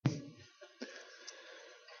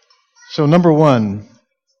So number one,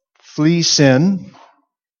 flee sin.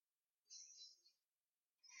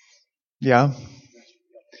 Yeah.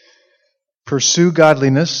 Pursue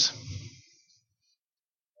godliness.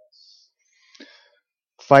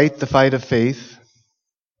 Fight the fight of faith.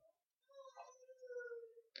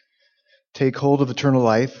 Take hold of eternal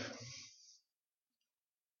life.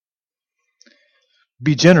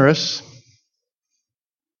 Be generous.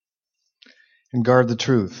 And guard the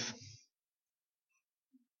truth.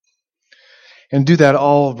 And do that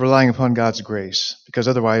all relying upon God's grace, because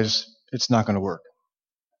otherwise it's not going to work.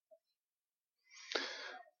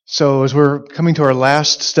 So as we're coming to our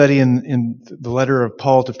last study in the letter of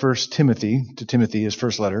Paul to Timothy, his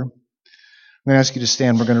first letter, I'm going to ask you to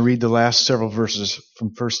stand. We're going to read the last several verses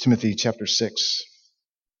from 1 Timothy chapter 6.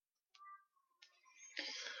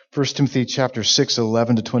 1 Timothy chapter 6,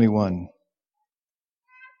 11 to 21.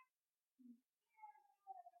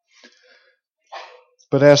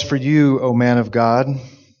 But as for you, O man of God,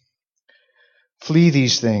 flee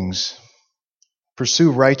these things.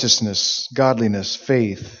 Pursue righteousness, godliness,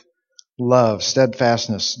 faith, love,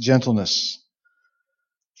 steadfastness, gentleness.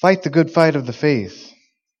 Fight the good fight of the faith.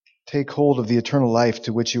 Take hold of the eternal life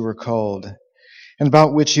to which you were called, and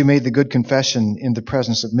about which you made the good confession in the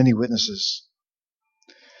presence of many witnesses.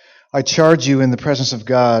 I charge you in the presence of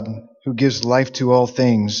God, who gives life to all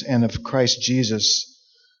things, and of Christ Jesus,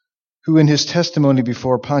 who in his testimony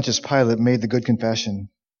before Pontius Pilate made the good confession,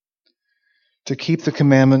 to keep the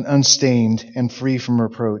commandment unstained and free from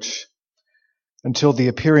reproach, until the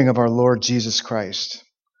appearing of our Lord Jesus Christ,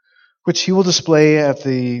 which he will display at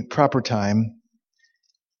the proper time,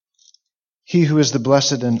 he who is the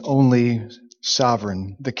blessed and only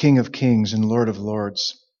sovereign, the King of kings and Lord of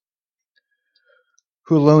lords,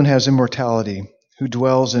 who alone has immortality, who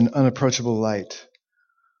dwells in unapproachable light,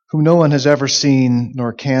 whom no one has ever seen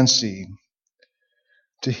nor can see.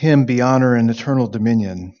 To him be honor and eternal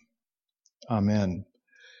dominion. Amen.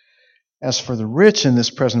 As for the rich in this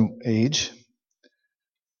present age,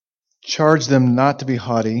 charge them not to be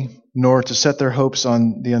haughty, nor to set their hopes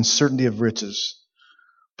on the uncertainty of riches,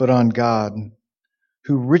 but on God,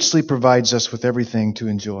 who richly provides us with everything to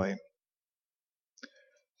enjoy.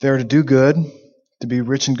 They are to do good, to be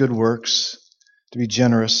rich in good works, to be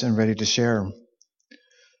generous and ready to share,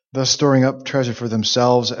 thus storing up treasure for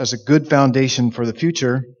themselves as a good foundation for the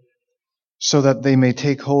future, so that they may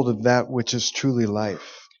take hold of that which is truly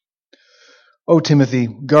life. O Timothy,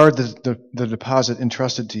 guard the deposit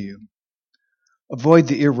entrusted to you. Avoid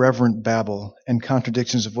the irreverent babble and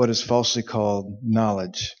contradictions of what is falsely called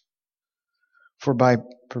knowledge. For by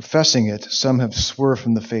professing it, some have swerved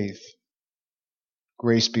from the faith.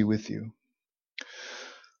 Grace be with you.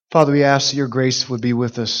 Father, we ask that your grace would be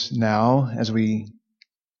with us now as we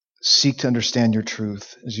seek to understand your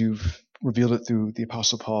truth, as you've revealed it through the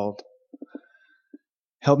Apostle Paul.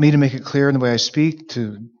 Help me to make it clear in the way I speak,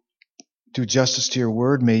 to do justice to your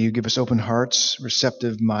word. May you give us open hearts,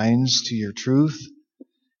 receptive minds to your truth,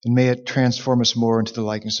 and may it transform us more into the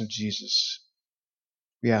likeness of Jesus.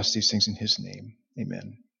 We ask these things in his name.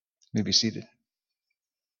 Amen. You may be seated.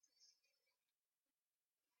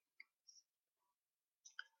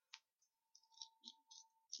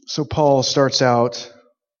 So Paul starts out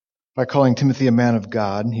by calling Timothy a man of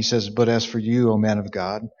God. He says, but as for you, O man of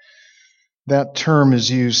God. That term is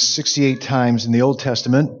used 68 times in the Old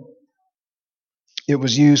Testament. It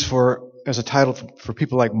was used as a title for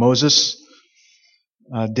people like Moses,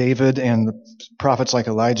 David, and the prophets like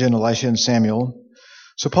Elijah and Elisha and Samuel.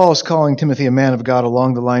 So Paul is calling Timothy a man of God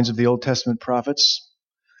along the lines of the Old Testament prophets,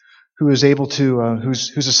 who is able to,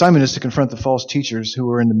 whose assignment is to confront the false teachers who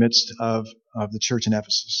are in the midst of the church in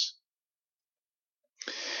Ephesus.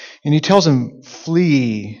 And he tells him,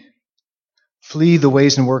 flee the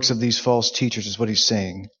ways and works of these false teachers, is what he's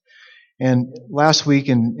saying. And last week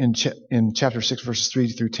in chapter 6, verses 3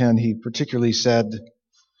 through 10, he particularly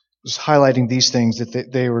was highlighting these things,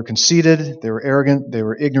 that they were conceited, they were arrogant, they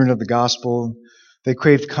were ignorant of the gospel, they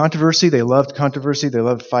craved controversy, they loved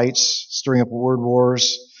fights, stirring up word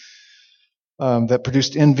wars that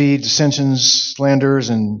produced envy, dissensions, slanders,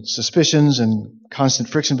 and suspicions, and constant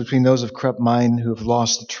friction between those of corrupt mind who have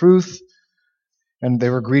lost the truth, and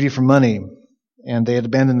they were greedy for money, and they had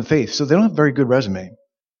abandoned the faith. So they don't have a very good resume.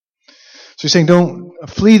 So he's saying, don't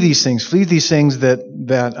flee these things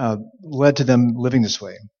that led to them living this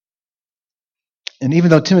way. And even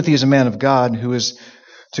though Timothy is a man of God who is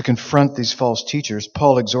to confront these false teachers,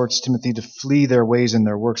 Paul exhorts Timothy to flee their ways and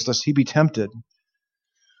their works, lest he be tempted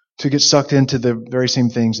to get sucked into the very same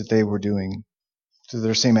things that they were doing, to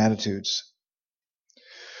their same attitudes.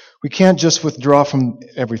 We can't just withdraw from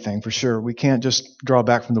everything, for sure. We can't just draw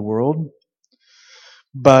back from the world.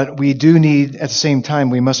 But we do need, at the same time,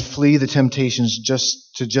 we must flee the temptations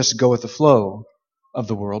just go with the flow of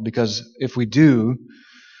the world, because if we do,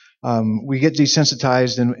 we get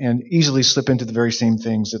desensitized and easily slip into the very same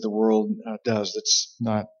things that the world does that's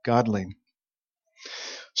not godly.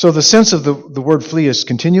 So the sense of the word flee is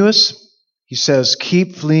continuous. He says,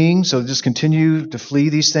 keep fleeing, so just continue to flee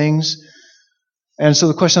these things. And so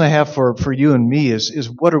the question I have for you and me is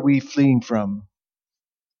what are we fleeing from?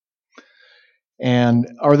 And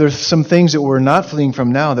are there some things that we're not fleeing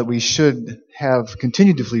from now that we should have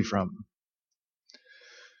continued to flee from?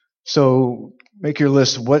 So make your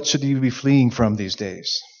list. What should you be fleeing from these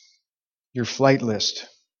days? Your flight list.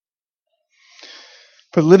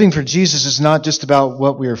 But living for Jesus is not just about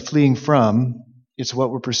what we are fleeing from, it's what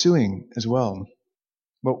we're pursuing as well.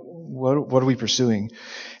 What are we pursuing?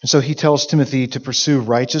 And so he tells Timothy to pursue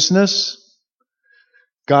righteousness,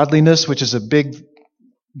 godliness, which is a big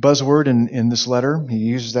buzzword in this letter. He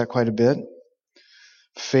uses that quite a bit.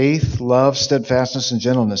 Faith, love, steadfastness, and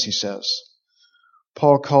gentleness, he says.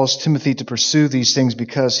 Paul calls Timothy to pursue these things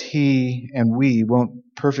because he and we won't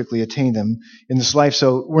perfectly attain them in this life.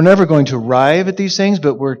 So we're never going to arrive at these things,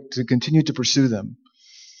 but we're to continue to pursue them.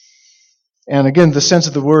 And again, the sense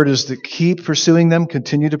of the word is to keep pursuing them,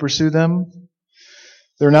 continue to pursue them.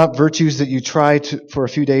 They're not virtues that you try for a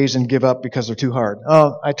few days and give up because they're too hard.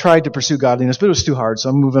 Oh, I tried to pursue godliness, but it was too hard, so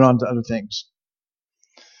I'm moving on to other things,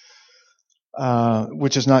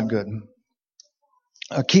 which is not good.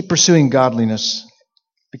 Keep pursuing godliness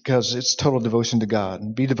because it's total devotion to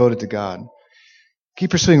God. Be devoted to God.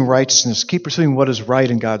 Keep pursuing righteousness. Keep pursuing what is right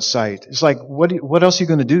in God's sight. It's like, what else are you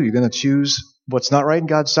going to do? You're going to choose what's not right in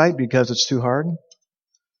God's sight because it's too hard?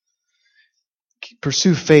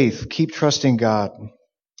 Pursue faith. Keep trusting God.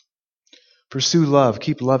 Pursue love.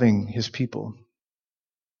 Keep loving His people.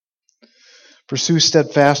 Pursue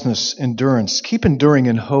steadfastness, endurance. Keep enduring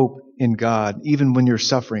in hope in God, even when you're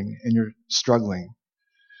suffering and you're struggling.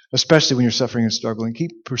 Especially when you're suffering and struggling.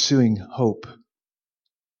 Keep pursuing hope.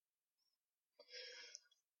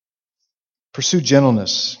 Pursue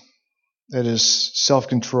gentleness. That is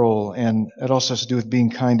self-control, and it also has to do with being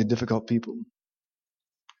kind to difficult people.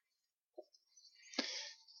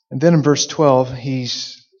 And then in verse 12,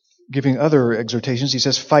 he's giving other exhortations. He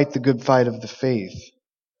says, fight the good fight of the faith.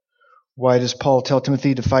 Why does Paul tell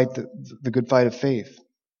Timothy to fight the good fight of faith?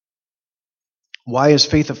 Why is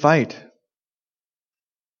faith a fight?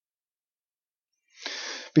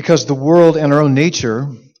 Because the world and our own nature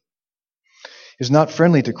is not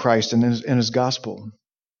friendly to Christ and His gospel.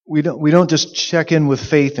 We don't just check in with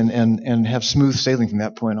faith and have smooth sailing from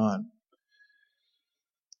that point on.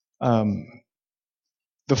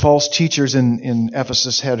 The false teachers in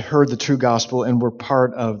Ephesus had heard the true gospel and were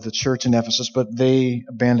part of the church in Ephesus, but they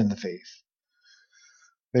abandoned the faith.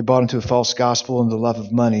 They bought into a false gospel and the love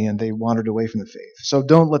of money, and they wandered away from the faith. So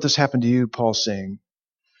don't let this happen to you, Paul's saying.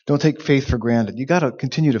 Don't take faith for granted. You got to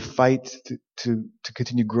continue to fight to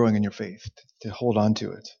continue growing in your faith, to hold on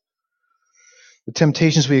to it. The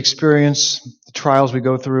temptations we experience, the trials we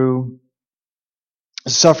go through, the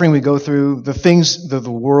suffering we go through, the things that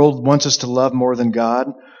the world wants us to love more than God,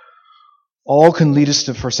 all can lead us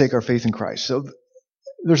to forsake our faith in Christ. So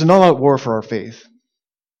there's an all-out war for our faith.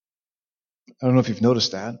 I don't know if you've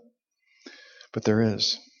noticed that, but there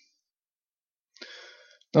is.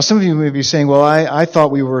 Now, some of you may be saying, well, I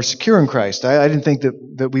thought we were secure in Christ. I didn't think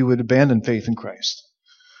that we would abandon faith in Christ.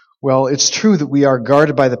 Well, it's true that we are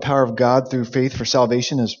guarded by the power of God through faith for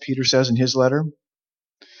salvation, as Peter says in his letter.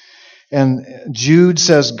 And Jude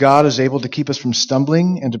says God is able to keep us from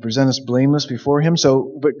stumbling and to present us blameless before Him.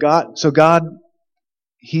 God,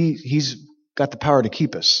 He's got the power to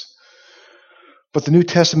keep us. But the New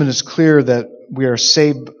Testament is clear that we are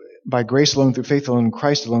saved by grace alone, through faith alone, in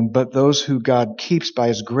Christ alone. But those who God keeps by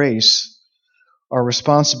His grace are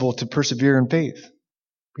responsible to persevere in faith.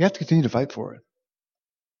 We have to continue to fight for it.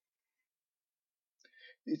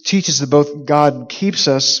 It teaches that both God keeps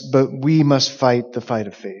us, but we must fight the fight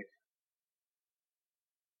of faith.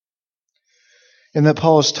 And that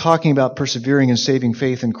Paul is talking about persevering and saving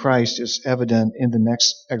faith in Christ is evident in the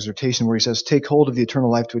next exhortation where he says, take hold of the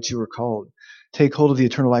eternal life to which you were called. Take hold of the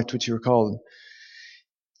eternal life to which you were called.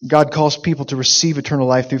 God calls people to receive eternal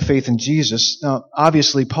life through faith in Jesus. Now,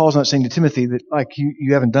 obviously, Paul's not saying to Timothy that, like,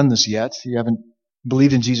 you haven't done this yet. You haven't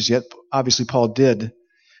believed in Jesus yet. Obviously, Paul did.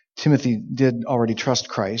 Timothy did already trust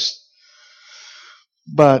Christ.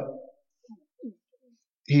 But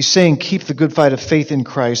he's saying keep the good fight of faith in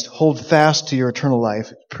Christ. Hold fast to your eternal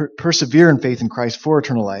life. Persevere in faith in Christ for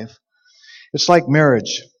eternal life. It's like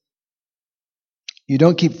marriage. You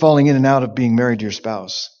don't keep falling in and out of being married to your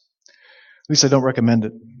spouse. At least I don't recommend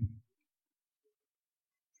it.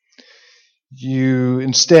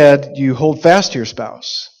 Instead, you hold fast to your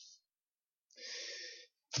spouse.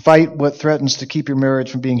 Fight what threatens to keep your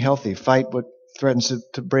marriage from being healthy. Fight what threatens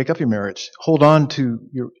to break up your marriage. Hold on to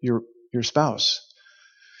your spouse.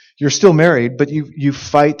 You're still married, but you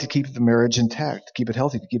fight to keep the marriage intact, to keep it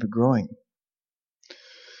healthy, to keep it growing.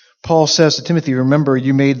 Paul says to Timothy, remember,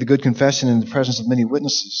 you made the good confession in the presence of many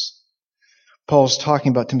witnesses. Paul's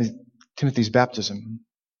talking about Timothy's baptism.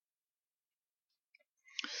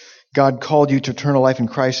 God called you to eternal life in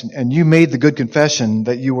Christ, and you made the good confession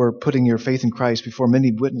that you were putting your faith in Christ before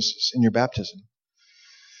many witnesses in your baptism.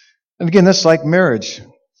 And again, that's like marriage.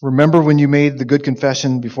 Remember when you made the good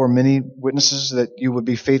confession before many witnesses that you would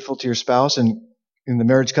be faithful to your spouse and in the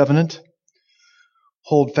marriage covenant?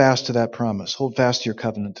 Hold fast to that promise. Hold fast to your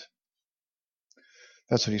covenant.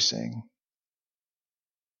 That's what he's saying.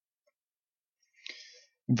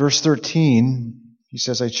 In verse 13, he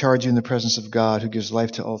says, I charge you in the presence of God who gives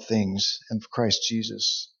life to all things and of Christ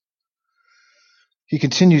Jesus. He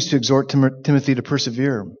continues to exhort Timothy to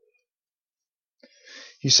persevere.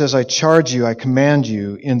 He says, I charge you, I command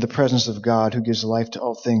you in the presence of God who gives life to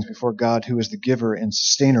all things, before God who is the giver and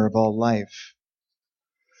sustainer of all life.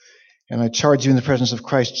 And I charge you in the presence of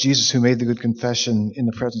Christ Jesus, who made the good confession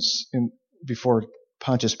before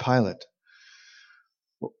Pontius Pilate.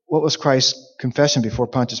 What was Christ's confession before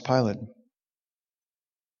Pontius Pilate?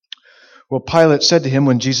 Well, Pilate said to him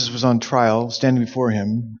when Jesus was on trial, standing before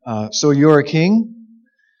him, so you're a king?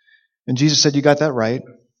 And Jesus said, you got that right.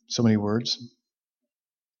 So many words.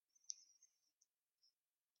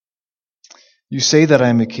 You say that I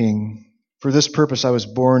am a king. For this purpose I was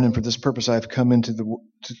born, and for this purpose I have come into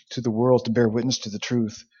the world to bear witness to the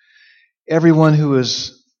truth. Everyone who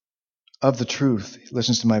is of the truth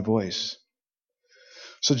listens to my voice.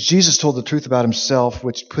 So Jesus told the truth about himself,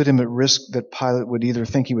 which put him at risk that Pilate would either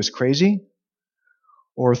think he was crazy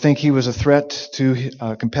or think he was a threat to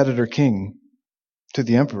a competitor king, to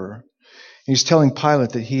the emperor. He's telling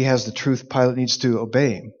Pilate that he has the truth Pilate needs to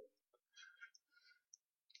obey.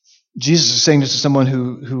 Jesus is saying this to someone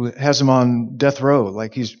who has him on death row,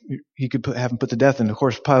 like he could have him put to death. And of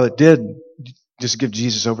course, Pilate did just give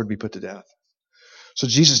Jesus over to be put to death. So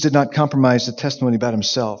Jesus did not compromise the testimony about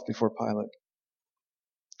himself before Pilate.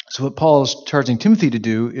 So what Paul is charging Timothy to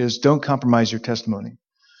do is don't compromise your testimony.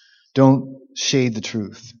 Don't shade the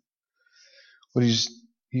truth. What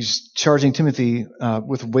he's charging Timothy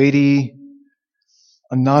with weighty,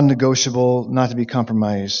 a non-negotiable, not to be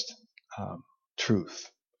compromised truth.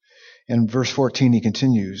 In verse 14, he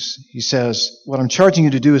continues. He says, what I'm charging you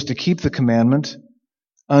to do is to keep the commandment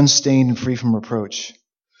unstained and free from reproach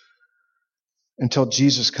until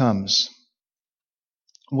Jesus comes.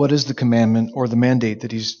 What is the commandment or the mandate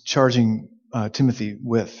that he's charging Timothy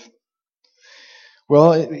with?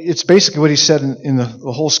 Well, it's basically what he said in the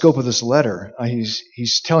whole scope of this letter.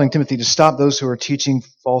 He's telling Timothy to stop those who are teaching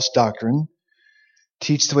false doctrine,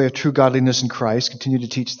 teach the way of true godliness in Christ, continue to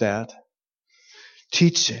teach that.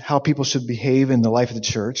 Teach how people should behave in the life of the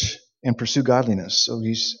church and pursue godliness. So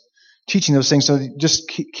he's teaching those things. So just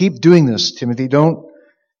keep doing this, Timothy.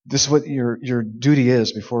 This is what your duty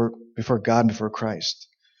is before God and before Christ.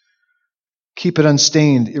 Keep it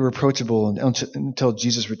unstained, irreproachable until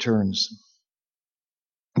Jesus returns.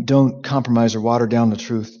 Don't compromise or water down the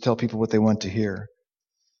truth to tell people what they want to hear.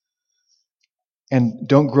 And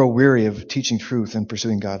don't grow weary of teaching truth and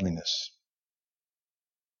pursuing godliness.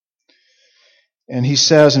 And he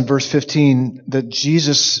says in verse 15 that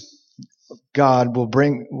God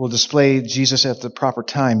will display Jesus at the proper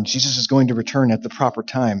time. Jesus is going to return at the proper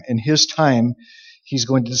time. In his time, he's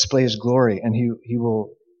going to display his glory, and he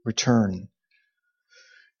will return.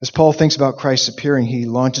 As Paul thinks about Christ's appearing, he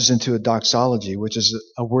launches into a doxology, which is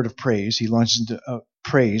a word of praise. He launches into a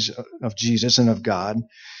praise of Jesus and of God.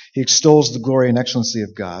 He extols the glory and excellency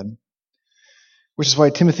of God, which is why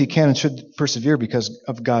Timothy can and should persevere because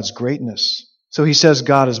of God's greatness. So he says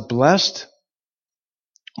God is blessed,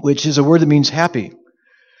 which is a word that means happy.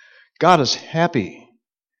 God is happy.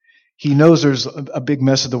 He knows there's a big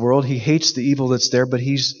mess of the world. He hates the evil that's there, but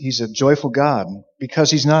he's a joyful God because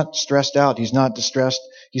he's not stressed out. He's not distressed.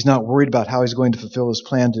 He's not worried about how he's going to fulfill his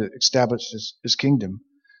plan to establish his kingdom.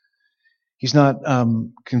 He's not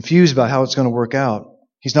confused about how it's going to work out.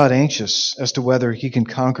 He's not anxious as to whether he can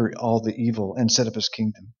conquer all the evil and set up his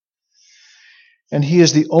kingdom. And he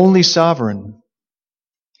is the only sovereign.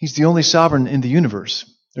 He's the only sovereign in the universe.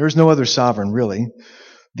 There is no other sovereign, really.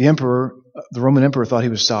 The Roman emperor thought he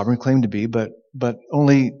was sovereign, claimed to be, but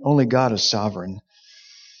only God is sovereign.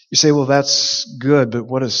 You say, well, that's good, but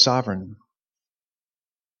what is sovereign?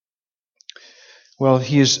 Well,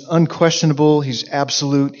 he is unquestionable, he's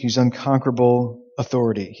absolute, he's unconquerable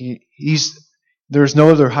authority. There's no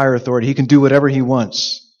other higher authority. He can do whatever he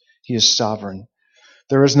wants. He is sovereign.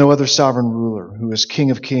 There is no other sovereign ruler who is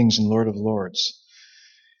King of kings and Lord of lords.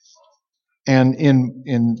 And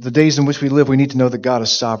in the days in which we live, we need to know that God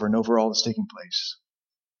is sovereign over all that's taking place.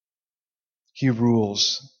 He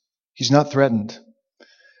rules. He's not threatened.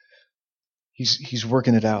 He's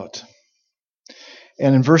working it out.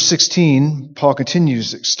 And in verse 16, Paul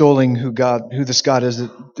continues extolling who this God is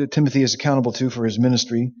that Timothy is accountable to for his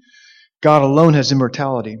ministry. God alone has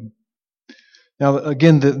immortality. Now,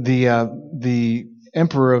 again, the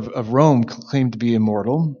emperor of Rome claimed to be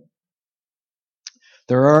immortal.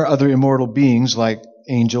 There are other immortal beings like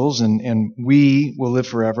angels, and we will live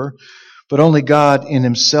forever. But only God in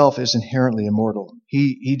himself is inherently immortal.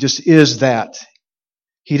 He just is that.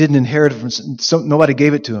 He didn't inherit it from nobody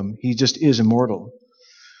gave it to him. He just is immortal.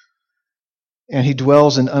 And he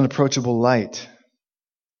dwells in unapproachable light.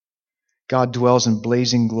 God dwells in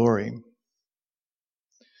blazing glory,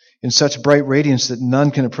 in such bright radiance that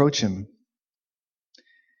none can approach him.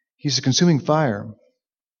 He's a consuming fire.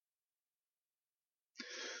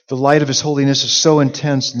 The light of his holiness is so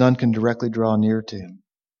intense none can directly draw near to him.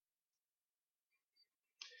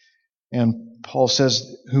 And Paul says,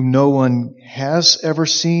 whom no one has ever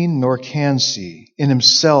seen nor can see. In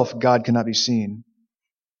himself, God cannot be seen.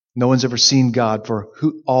 No one's ever seen God for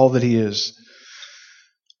all that he is.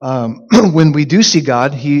 When we do see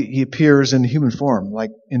God, he appears in human form.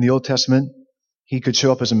 Like in the Old Testament, he could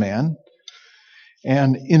show up as a man.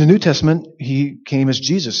 And in the New Testament, he came as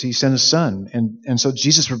Jesus. He sent his son. And so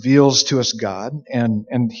Jesus reveals to us God,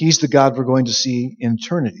 and he's the God we're going to see in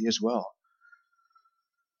eternity as well.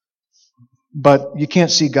 But you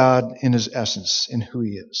can't see God in his essence, in who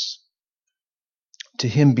he is. To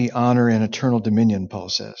him be honor and eternal dominion, Paul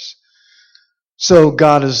says. So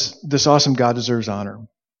this awesome God deserves honor.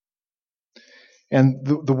 And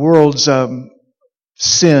the world's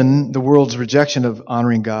sin, the world's rejection of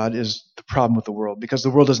honoring God is the problem with the world. Because the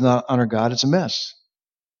world does not honor God, it's a mess.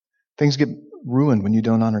 Things get ruined when you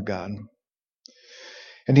don't honor God.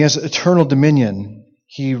 And he has eternal dominion.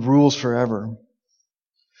 He rules forever.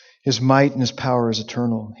 His might and his power is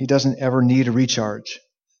eternal. He doesn't ever need a recharge.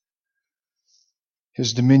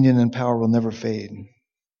 His dominion and power will never fade.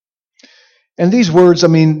 And these words,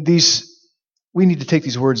 we need to take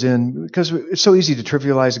these words in because it's so easy to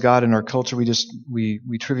trivialize God in our culture. We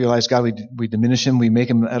trivialize God. We diminish him. We make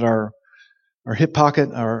him at our hip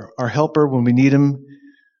pocket, our helper when we need him.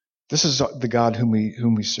 This is the God whom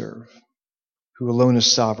we serve, who alone is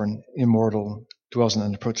sovereign, immortal, dwells in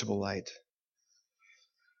unapproachable light.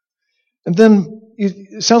 And then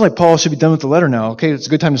it sounds like Paul should be done with the letter now. Okay, it's a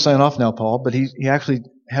good time to sign off now, Paul, but he actually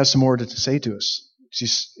has some more to say to us.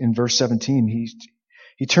 Just in verse 17,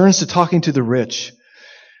 he turns to talking to the rich.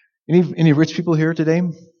 Any rich people here today?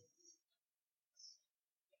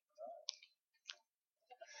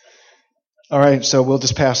 All right, so we'll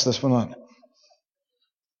just pass this one on.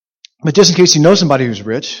 But just in case you know somebody who's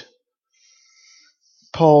rich,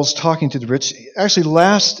 Paul's talking to the rich. Actually,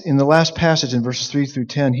 in the last passage in verses 3 through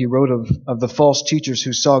 10, he wrote of the false teachers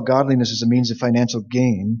who saw godliness as a means of financial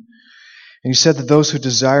gain. And he said that those who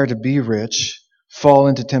desire to be rich fall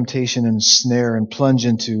into temptation and snare and plunge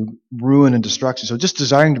into ruin and destruction. So just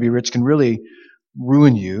desiring to be rich can really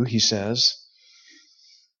ruin you, he says.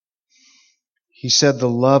 He said the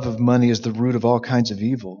love of money is the root of all kinds of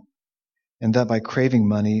evil, and that by craving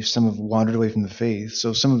money, some have wandered away from the faith.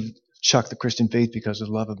 So some have chucked the Christian faith because of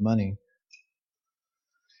the love of money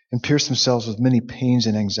and pierced themselves with many pains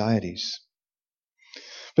and anxieties.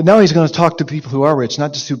 But now he's going to talk to people who are rich,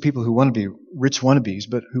 not just to people who want to be rich wannabes,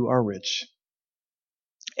 but who are rich.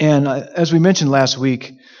 And as we mentioned last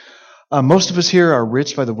week, most of us here are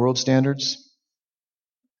rich by the world standards.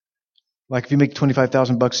 Like if you make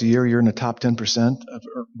 $25,000 a year, you're in the top 10% of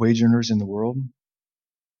wage earners in the world.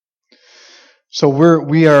 So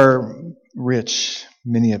we are rich,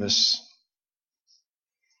 many of us.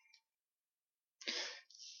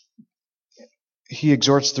 He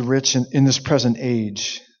exhorts the rich in this present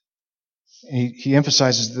age. He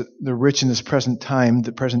emphasizes the rich in this present time,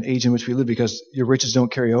 the present age in which we live, because your riches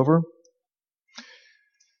don't carry over.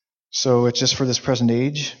 So it's just for this present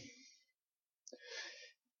age.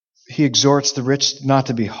 He exhorts the rich not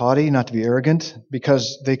to be haughty, not to be arrogant,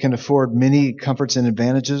 because they can afford many comforts and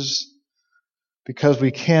advantages. Because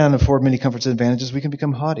we can afford many comforts and advantages, we can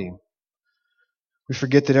become haughty. We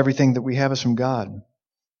forget that everything that we have is from God.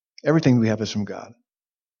 Everything we have is from God.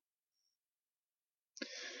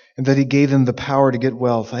 And that he gave them the power to get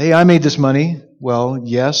wealth. Hey, I made this money. Well,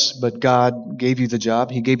 yes, but God gave you the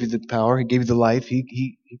job. He gave you the power. He gave you the life.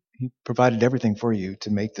 He provided everything for you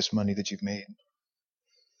to make this money that you've made.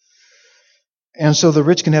 And so the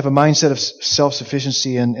rich can have a mindset of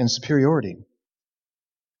self-sufficiency and superiority,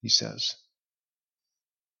 he says.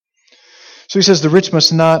 So he says the rich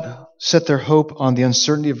must not set their hope on the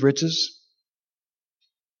uncertainty of riches.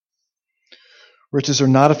 Riches are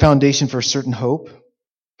not a foundation for a certain hope.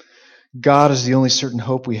 God is the only certain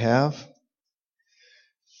hope we have.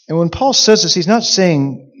 And when Paul says this, he's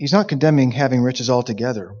not condemning having riches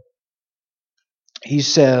altogether. He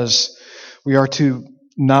says we are to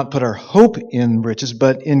not put our hope in riches,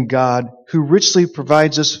 but in God, who richly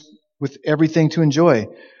provides us with everything to enjoy.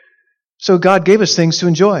 So God gave us things to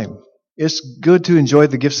enjoy. It's good to enjoy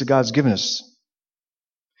the gifts that God's given us.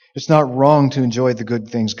 It's not wrong to enjoy the good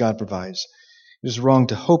things God provides. It is wrong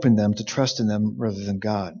to hope in them, to trust in them rather than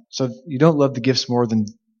God. So you don't love the gifts more than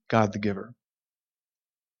God the giver.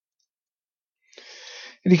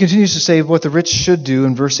 And he continues to say what the rich should do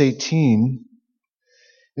in verse 18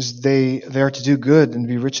 is they are to do good and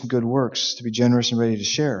to be rich in good works, to be generous and ready to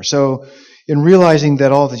share. So in realizing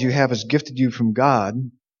that all that you have is gifted you from God,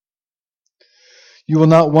 you will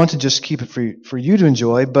not want to just keep it for you to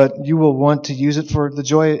enjoy, but you will want to use it for the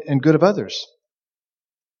joy and good of others.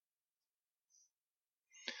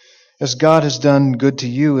 As God has done good to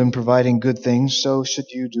you in providing good things, so should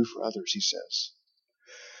you do for others, he says.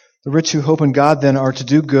 The rich who hope in God then are to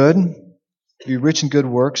do good, be rich in good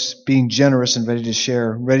works, being generous and ready to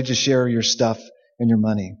share your stuff and your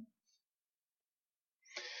money.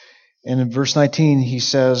 And in verse 19, he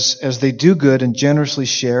says, as they do good and generously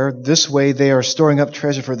share, this way they are storing up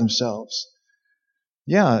treasure for themselves.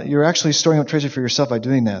 Yeah, you're actually storing up treasure for yourself by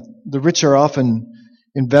doing that. The rich are often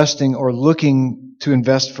investing or looking to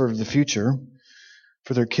invest for the future,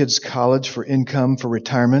 for their kids' college, for income, for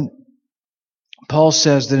retirement. Paul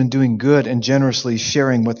says that in doing good and generously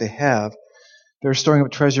sharing what they have, they're storing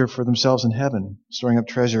up treasure for themselves in heaven, storing up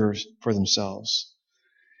treasures for themselves.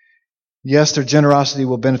 Yes, their generosity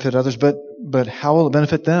will benefit others, but how will it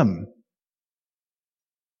benefit them?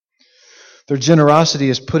 Their generosity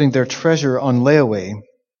is putting their treasure on layaway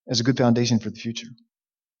as a good foundation for the future.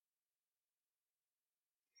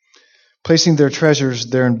 Placing their treasures,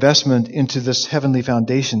 their investment into this heavenly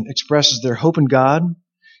foundation expresses their hope in God,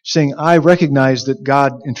 saying, I recognize that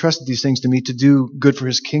God entrusted these things to me to do good for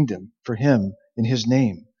his kingdom, for him, in his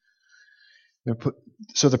name.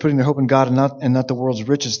 So they're putting their hope in God and not the world's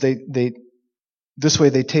riches. This way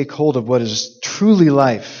they take hold of what is truly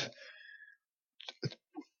life,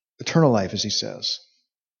 eternal life, as he says.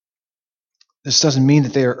 This doesn't mean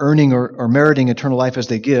that they are earning or meriting eternal life as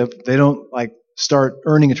they give. They don't start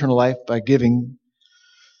earning eternal life by giving.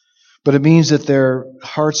 But it means that their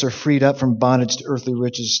hearts are freed up from bondage to earthly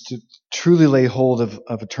riches to truly lay hold of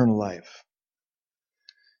eternal life.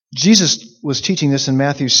 Jesus was teaching this in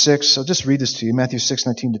Matthew 6. I'll just read this to you. Matthew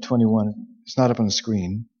 6:19-21. It's not up on the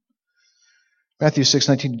screen. Matthew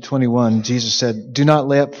 6:19-21, Jesus said, do not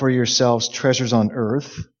lay up for yourselves treasures on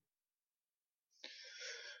earth,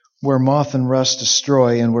 where moth and rust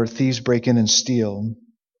destroy and where thieves break in and steal,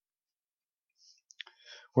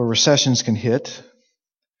 where recessions can hit.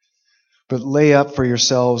 But lay up for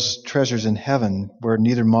yourselves treasures in heaven, where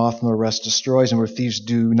neither moth nor rust destroys and where thieves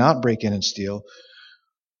do not break in and steal.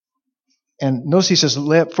 And notice he says,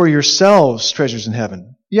 lay up for yourselves treasures in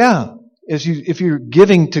heaven. Yeah, if you're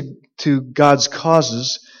giving to God's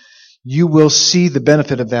causes, you will see the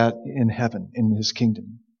benefit of that in heaven, in his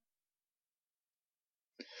kingdom.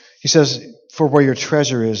 He says, for where your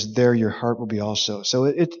treasure is, there your heart will be also. So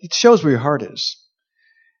it shows where your heart is.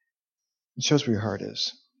 It shows where your heart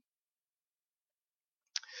is.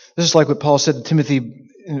 This is like what Paul said to Timothy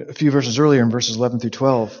a few verses earlier in verses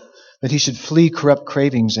 11-12, that he should flee corrupt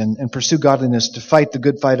cravings and pursue godliness, to fight the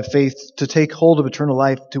good fight of faith, to take hold of eternal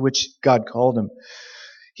life to which God called him.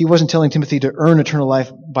 He wasn't telling Timothy to earn eternal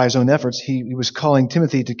life by his own efforts. He was calling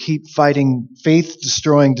Timothy to keep fighting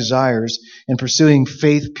faith-destroying desires and pursuing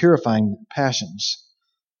faith-purifying passions.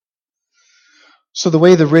 So the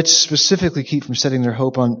way the rich specifically keep from setting their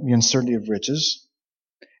hope on the uncertainty of riches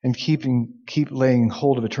and keep laying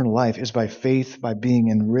hold of eternal life is by faith, by being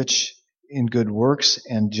enriched in good works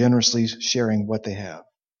and generously sharing what they have.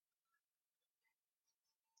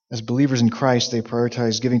 As believers in Christ, they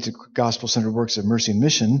prioritize giving to gospel-centered works of mercy and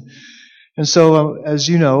mission. And so, as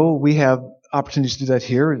you know, we have opportunities to do that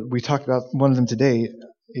here. We talked about one of them today.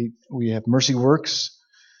 We have Mercy Works.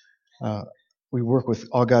 We work with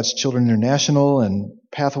All God's Children International and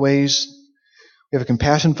Pathways. We have a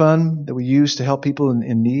compassion fund that we use to help people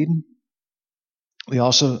in need. We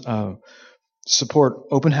also support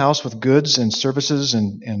Open House with goods and services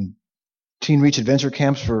and Teen Reach Adventure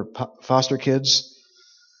Camps for foster kids.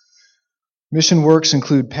 Mission works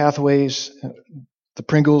include Pathways, The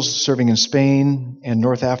Pringles serving in Spain and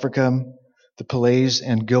North Africa, the Pillais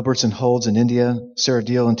and Gilberts and Holds in India, Sarah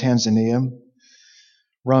Deal in Tanzania,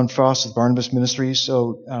 Ron Frost with Barnabas Ministries.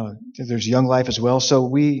 So there's Young Life as well. So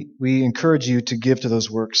we encourage you to give to those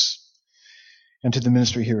works and to the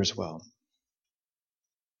ministry here as well.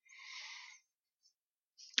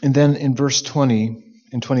 And then in verse 20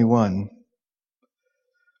 and 21,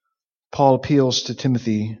 Paul appeals to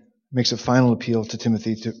Timothy, makes a final appeal to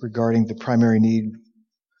Timothy regarding the primary need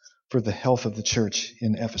for the health of the church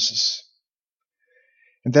in Ephesus.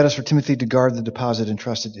 And that is for Timothy to guard the deposit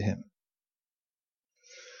entrusted to him.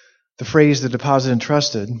 The phrase, the deposit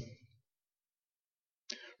entrusted,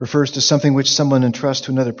 refers to something which someone entrusts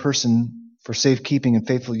to another person for safekeeping and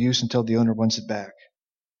faithful use until the owner wants it back.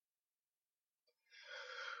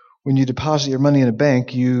 When you deposit your money in a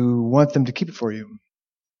bank, you want them to keep it for you.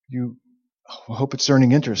 You hope it's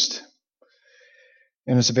earning interest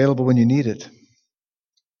and it's available when you need it.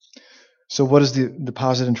 So what is the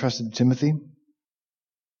deposit entrusted to Timothy?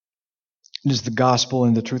 It is the gospel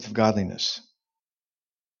and the truth of godliness.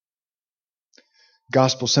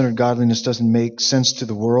 Gospel-centered godliness doesn't make sense to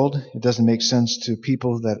the world. It doesn't make sense to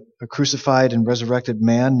people that a crucified and resurrected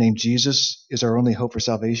man named Jesus is our only hope for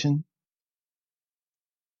salvation.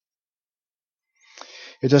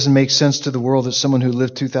 It doesn't make sense to the world that someone who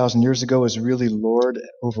lived 2,000 years ago is really Lord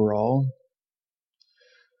over all,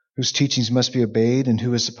 whose teachings must be obeyed, and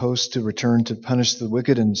who is supposed to return to punish the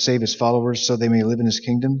wicked and save his followers so they may live in his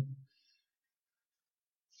kingdom.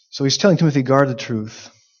 So he's telling Timothy, guard the truth.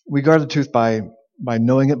 We guard the truth by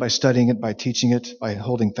knowing it, by studying it, by teaching it, by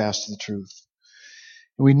holding fast to the truth.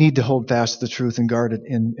 And we need to hold fast to the truth and guard it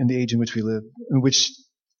in the age in which we live, in which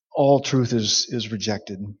all truth is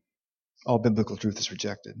rejected. All biblical truth is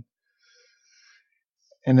rejected.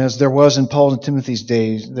 And as there was in Paul and Timothy's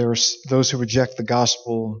days, there are those who reject the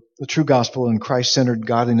gospel, the true gospel and Christ-centered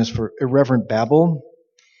godliness for irreverent babble,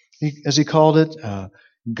 as he called it,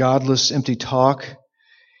 godless, empty talk.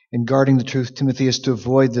 In guarding the truth, Timothy is to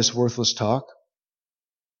avoid this worthless talk.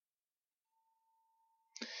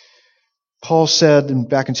 Paul said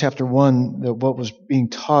back in chapter 1 that what was being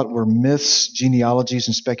taught were myths, genealogies,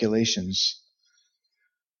 and speculations.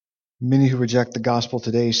 Many who reject the gospel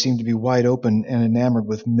today seem to be wide open and enamored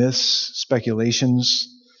with myths, speculations,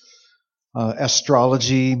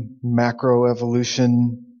 astrology,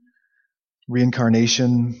 macroevolution,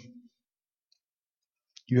 reincarnation,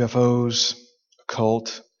 UFOs,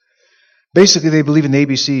 occult. Basically, they believe in the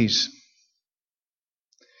ABCs.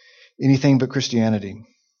 Anything but Christianity.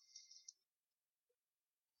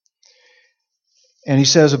 And he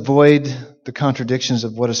says, avoid the contradictions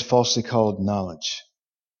of what is falsely called knowledge.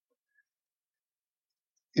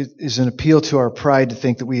 It is an appeal to our pride to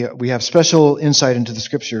think that we have special insight into the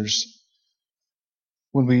Scriptures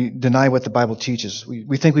when we deny what the Bible teaches.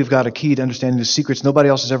 We think we've got a key to understanding the secrets nobody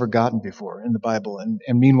else has ever gotten before in the Bible. And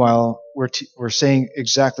meanwhile, we're saying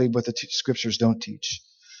exactly what the Scriptures don't teach.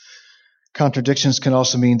 Contradictions can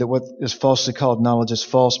also mean that what is falsely called knowledge is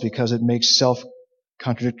false because it makes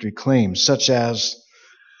self-contradictory claims, such as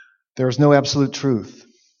there is no absolute truth,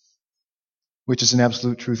 which is an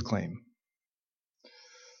absolute truth claim.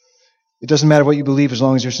 It doesn't matter what you believe as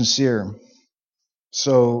long as you're sincere.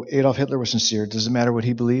 So Adolf Hitler was sincere. Does it matter what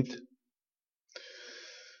he believed?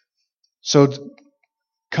 So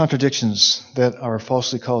contradictions that are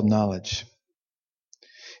falsely called knowledge.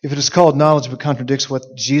 If it is called knowledge but contradicts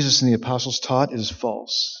what Jesus and the apostles taught, it is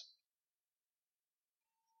false.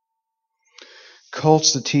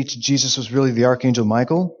 Cults that teach Jesus was really the Archangel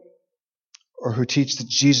Michael, or who teach that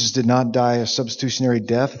Jesus did not die a substitutionary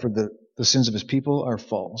death for the sins of his people, are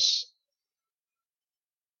false.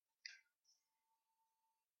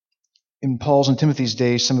 In Paul's and Timothy's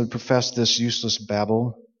days, some had professed this useless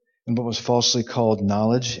babble and what was falsely called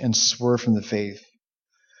knowledge and swerved from the faith.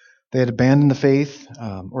 They had abandoned the faith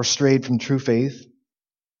or strayed from true faith.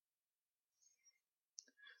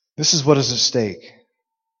 This is what is at stake.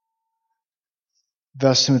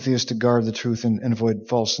 Thus, Timothy is to guard the truth and avoid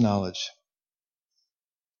false knowledge.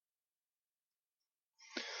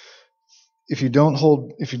 If you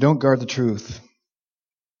don't guard the truth,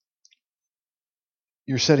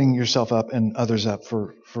 you're setting yourself up and others up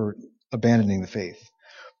for abandoning the faith.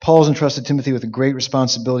 Paul has entrusted Timothy with a great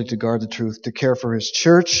responsibility to guard the truth, to care for his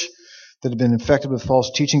church that had been infected with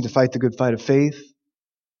false teaching, to fight the good fight of faith,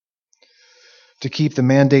 to keep the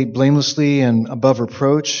mandate blamelessly and above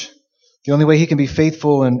reproach. The only way he can be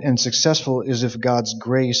faithful and successful is if God's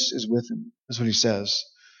grace is with him. That's what he says.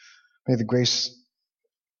 May the grace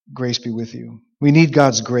be with you. We need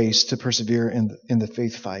God's grace to persevere in the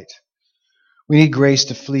faith fight. We need grace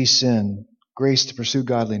to flee sin, grace to pursue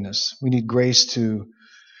godliness. We need grace to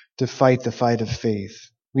fight the fight of faith.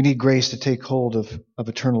 We need grace to take hold of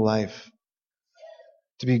eternal life,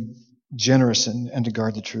 to be generous and to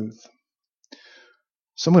guard the truth.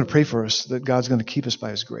 So I'm going to pray for us that God's going to keep us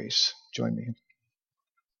by his grace. Join me.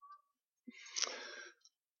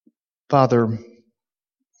 Father,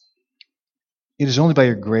 it is only by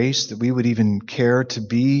your grace that we would even care to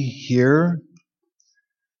be here,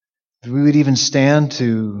 that we would even stand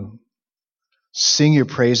to sing your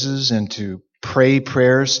praises and to pray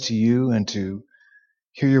prayers to you and to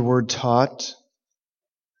hear your word taught.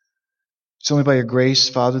 It's only by your grace,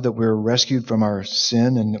 Father, that we're rescued from our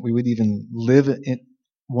sin and that we would even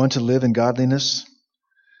want to live in godliness.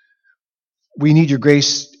 We need your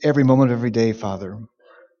grace every moment of every day, Father,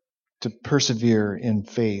 to persevere in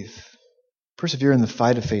faith, persevere in the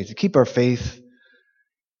fight of faith, to keep our faith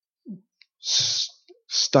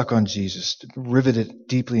stuck on Jesus, to rivet it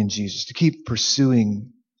deeply in Jesus, to keep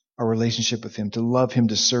pursuing our relationship with him, to love him,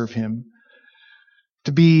 to serve him,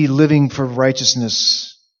 to be living for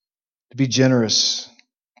righteousness, to be generous,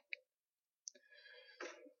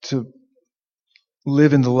 to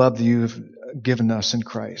live in the love that you have given us in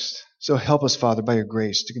Christ. So help us, Father, by your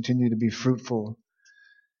grace, to continue to be fruitful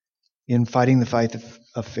in fighting the fight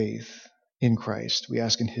of faith in Christ. We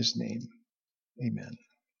ask in his name. Amen.